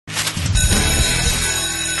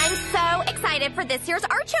excited for this year's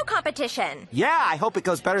art show competition. Yeah, I hope it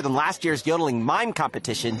goes better than last year's yodeling mime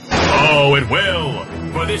competition. Oh, it will.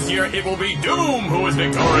 For this year, it will be Doom who is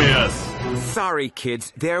victorious. Sorry,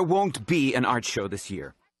 kids. There won't be an art show this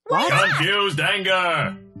year. What? Confused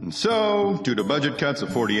anger. So, due to budget cuts of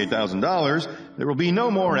 $48,000, there will be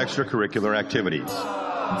no more extracurricular activities.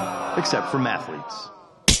 Except for mathletes.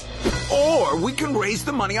 Or we can raise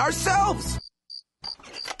the money ourselves.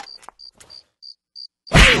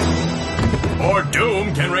 Or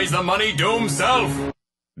Doom can raise the money Doom Self.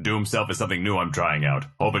 Doom Self is something new I'm trying out.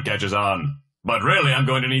 Hope it catches on. But really, I'm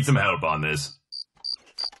going to need some help on this.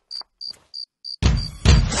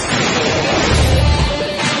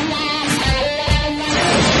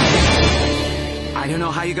 I don't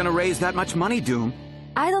know how you're gonna raise that much money, Doom.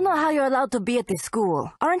 I don't know how you're allowed to be at this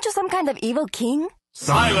school. Aren't you some kind of evil king?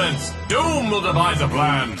 Silence! Doom will devise a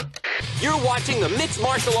plan. You're watching the Mixed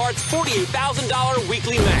Martial Arts $48,000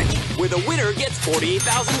 weekly match, where the winner gets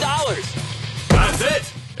 $48,000. That's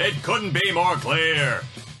it! It couldn't be more clear.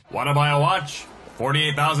 Wanna buy a watch?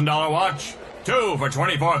 $48,000 watch? 2 for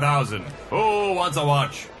 $24,000. Who wants a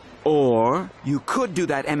watch? Or you could do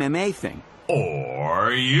that MMA thing.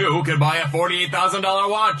 Or you could buy a $48,000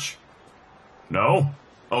 watch. No?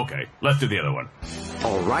 Okay, let's do the other one.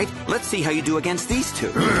 All right, let's see how you do against these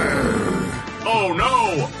two. Oh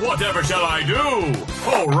no! Whatever shall I do?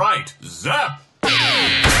 Oh right, zap!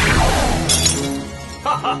 Ha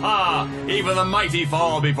ha ha! Even the mighty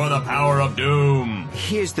fall before the power of Doom.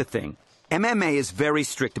 Here's the thing. MMA is very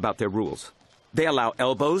strict about their rules. They allow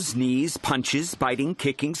elbows, knees, punches, biting,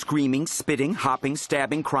 kicking, screaming, spitting, hopping,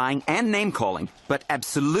 stabbing, crying, and name-calling, but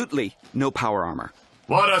absolutely no power armor.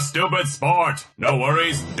 What a stupid sport! No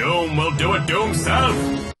worries, Doom will do it Doom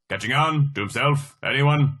Self! Catching on? Doom Self?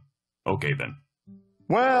 Anyone? Okay then.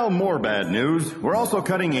 Well, more bad news. We're also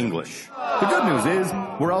cutting English. The good news is,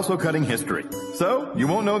 we're also cutting history. So, you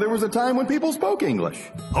won't know there was a time when people spoke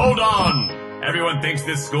English. Hold on! Everyone thinks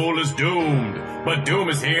this school is doomed, but Doom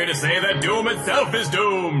is here to say that Doom itself is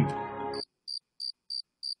doomed!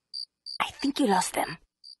 I think you lost them.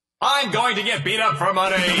 I'm going to get beat up for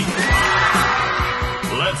money!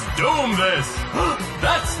 Let's Doom this!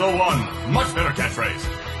 That's the one! Much better catchphrase.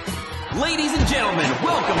 Ladies and gentlemen,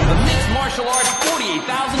 welcome to the Mixed Martial Arts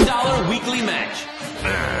 $48,000 weekly match.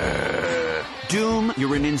 Doom,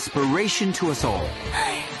 you're an inspiration to us all.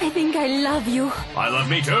 I think I love you. I love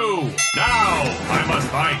me too! Now, I must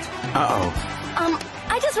fight! Uh-oh.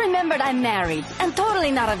 I just remembered I'm married and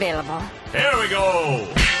totally not available. Here we go!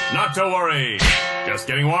 Not to worry. Just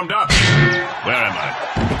getting warmed up. Where am I?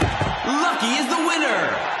 Lucky is the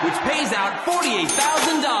winner, which pays out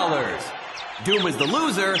 $48,000. Doom is the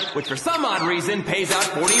loser, which for some odd reason pays out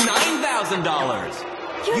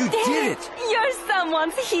 $49,000. You did it! You're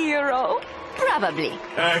someone's hero. Probably.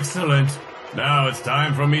 Excellent. Now it's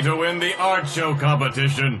time for me to win the art show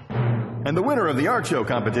competition. And the winner of the art show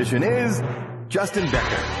competition is Justin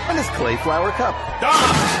Becker and his Clayflower Cup.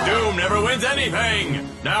 Ah! Doom never wins anything!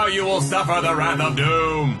 Now you will suffer the wrath of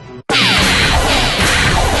Doom!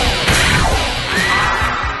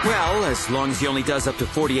 Well, as long as he only does up to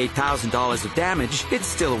 $48,000 of damage, it's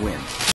still a win.